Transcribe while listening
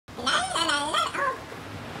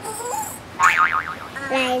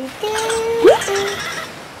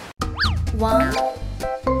1,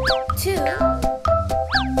 2,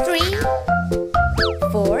 3,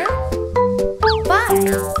 4, 5.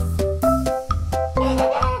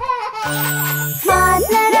 5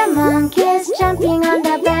 little monkeys jumping on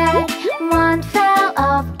the bed. One fell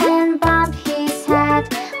off and bumped his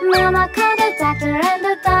head. Mama called the doctor and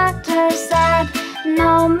the doctor said,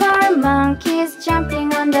 no more monkeys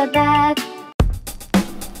jumping on the bed.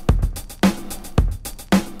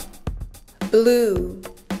 Blue.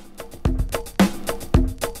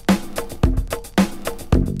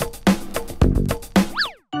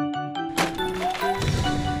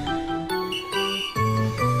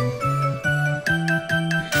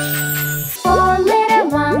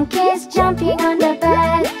 Jumping on the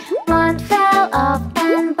bed. One fell off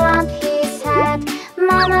and bumped his head.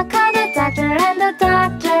 Mama called the doctor and the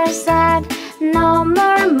doctor said, no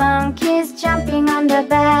more monkeys jumping on the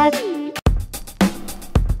bed.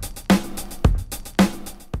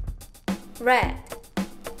 Red.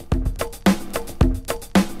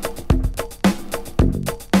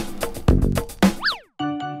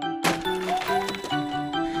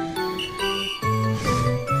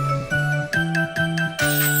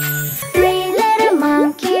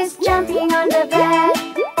 Jumping on the bed.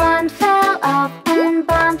 One fell off and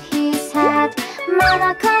bumped his head.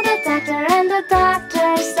 Mama called the doctor and the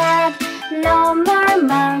doctor said, no more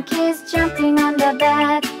monkeys jumping on the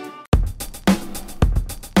bed.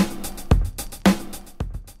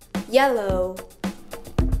 Yellow.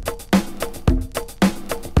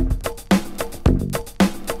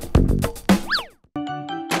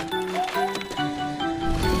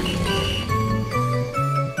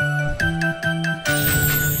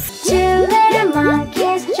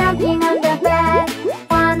 Monkeys jumping on the bed.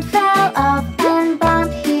 One fell off and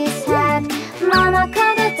bumped his head. Mama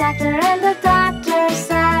called the doctor and the doctor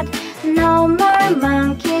said, no more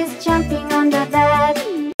monkeys jumping on the bed.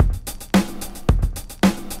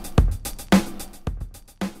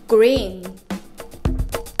 Green.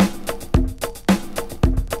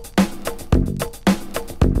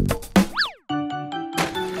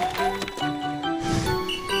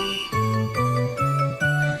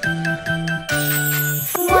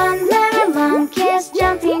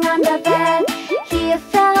 Jumping on the bed. He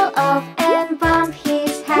fell off and bumped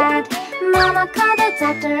his head. Mama called the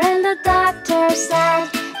doctor and the doctor said,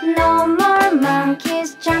 no more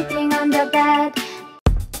monkeys jumping on the bed.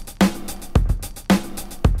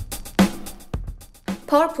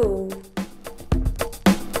 Purple.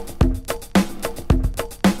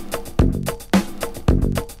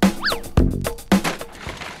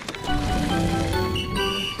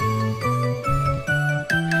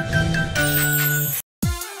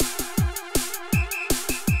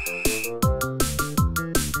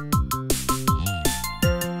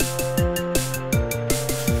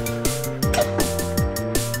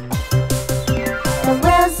 The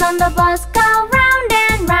wheels on the bus go round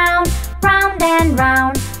and round, round and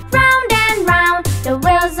round, round and round. The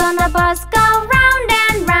wheels on the bus go round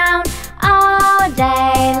and round all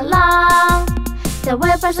day long. The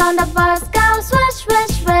wipers on the bus go swish,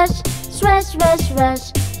 swish, swish, swish, swish,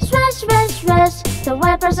 swish, swish, swish, swish. The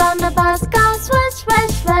wipers on the bus go swish,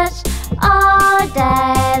 swish, swish all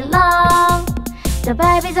day long. The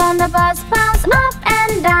babies on the bus bounce up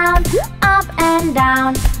and down, up and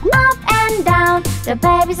down, up and down. The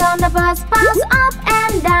babies on the bus bounce up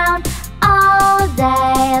and down all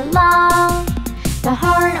day long. The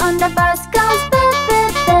horn on the bus goes beep,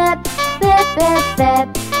 beep, beep, beep, beep, beep,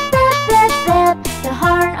 beep, beep, beep. The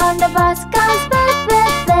horn on the bus goes beep,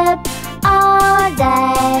 beep, beep all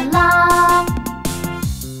day long.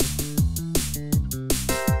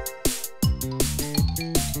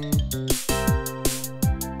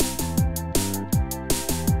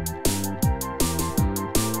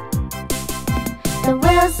 The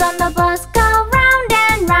wheels on the bus go round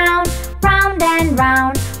and round, round and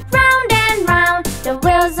round, round and round. The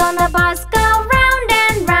wheels on the bus go round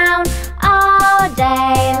and round all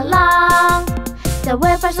day long. The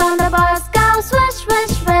wipers on the bus go swish,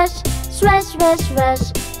 swish, swish, swish, swish,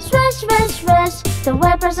 swish, swish, swish, swish. The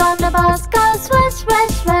wipers on the bus go swish,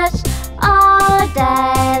 swish, swish all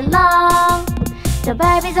day long. The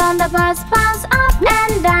babies on the bus bounce up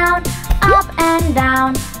and down, up and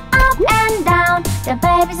down, up and down. The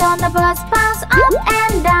babies on the bus bounce up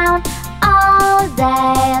and down all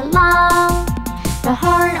day long. The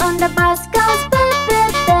horn on the bus goes beep,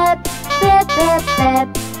 beep, beep, beep, beep, beep,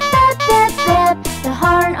 beep, beep, beep. The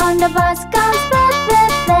horn on the bus goes beep,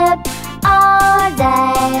 beep, beep all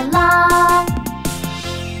day long.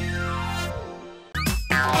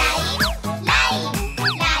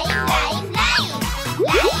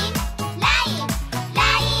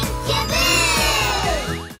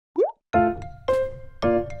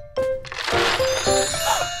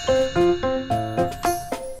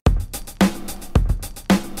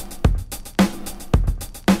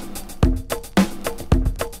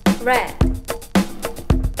 red,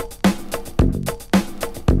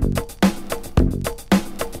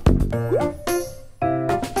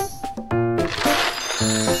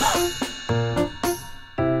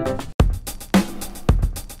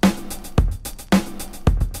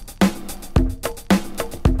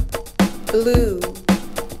 blue,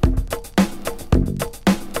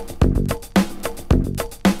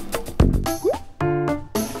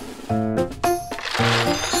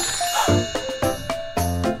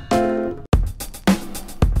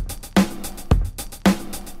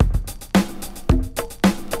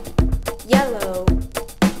 yellow,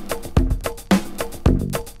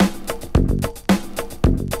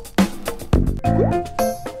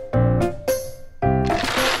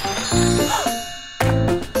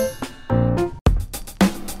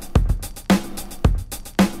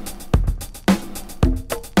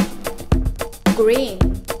 green,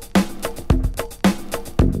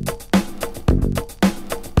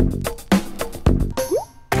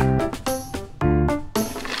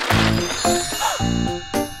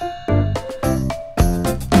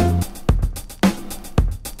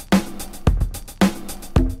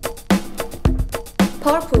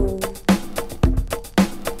 purple,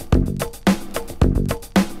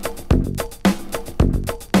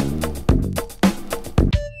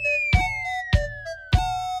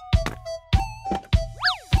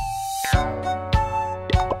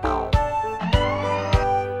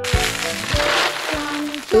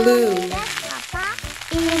 blue,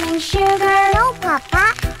 Eating sugar, no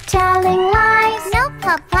papa. Telling lies, no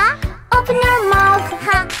papa. Open your mouth,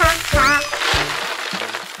 ha ha ha.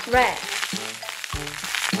 red,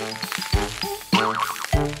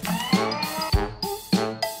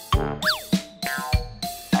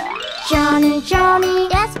 Johnny, Johnny,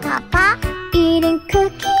 yes papa. Eating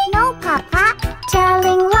cookie, no papa.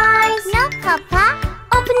 Telling lies, no papa.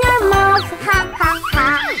 Open your mouth, ha ha ha.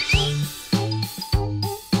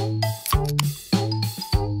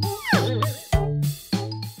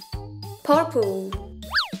 purple,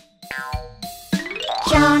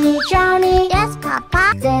 Johnny, Johnny, yes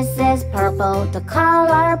papa. This is purple, the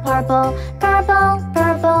color purple. Purple,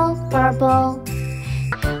 purple, purple.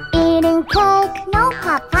 Eating cake, no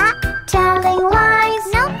papa. Telling lies,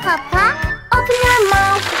 no papa. Open your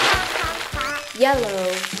mouth,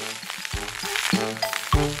 yellow,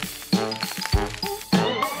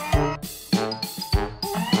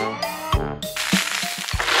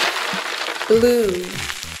 blue,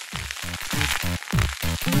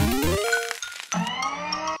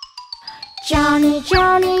 Johnny,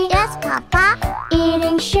 Johnny, yes papa.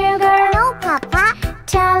 Eating sugar, no papa.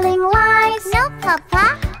 Telling lies, no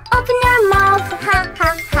papa. Open your mouth, ha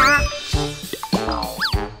ha ha.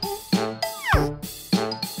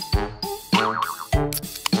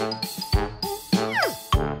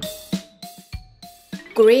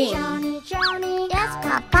 green, Johnny, Johnny, yes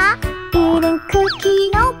papa. Eating cookie,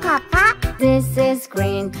 no papa. This is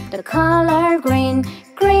green, the color green.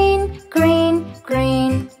 Green, green,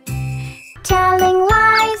 green. Telling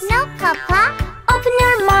lies, no papa. Open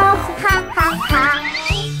your mouth, ha ha ha.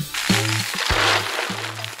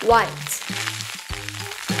 white,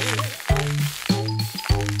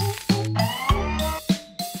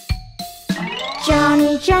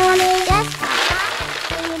 Johnny, Johnny, yes papa.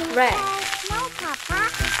 Eating red, cake, no papa.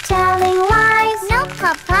 Telling lies, no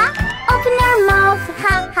papa. Open your mouth,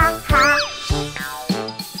 ha ha ha.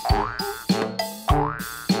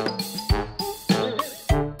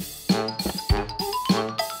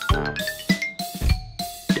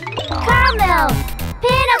 Caramel,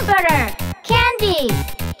 peanut butter, candy,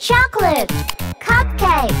 chocolate,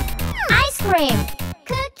 cupcake, ice cream,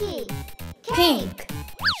 cookie, pink,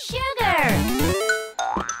 sugar.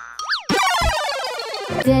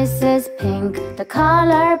 This is pink, the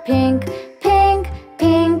color pink. Pink,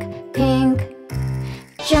 pink, pink.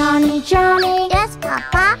 Johnny, Johnny, yes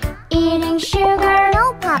papa. Eating sugar,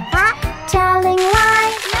 no papa. Telling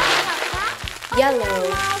lies, no papa.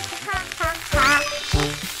 yellow, Ha ha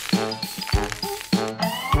ha.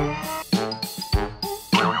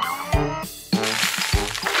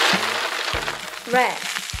 red,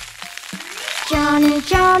 Johnny,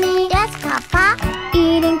 Johnny, yes papa.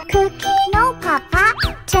 Eating cookie, no papa.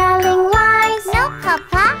 Telling lies, no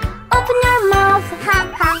papa. Open your mouth, ha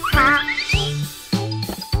ha ha.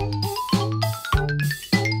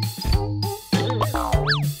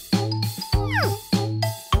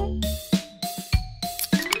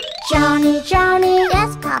 Johnny, Johnny,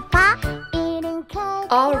 yes papa. Eating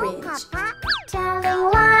cake, Orange. no papa. Telling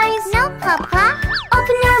lies, no papa.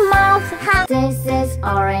 Open your mouth, ha. This is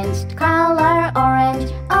orange color.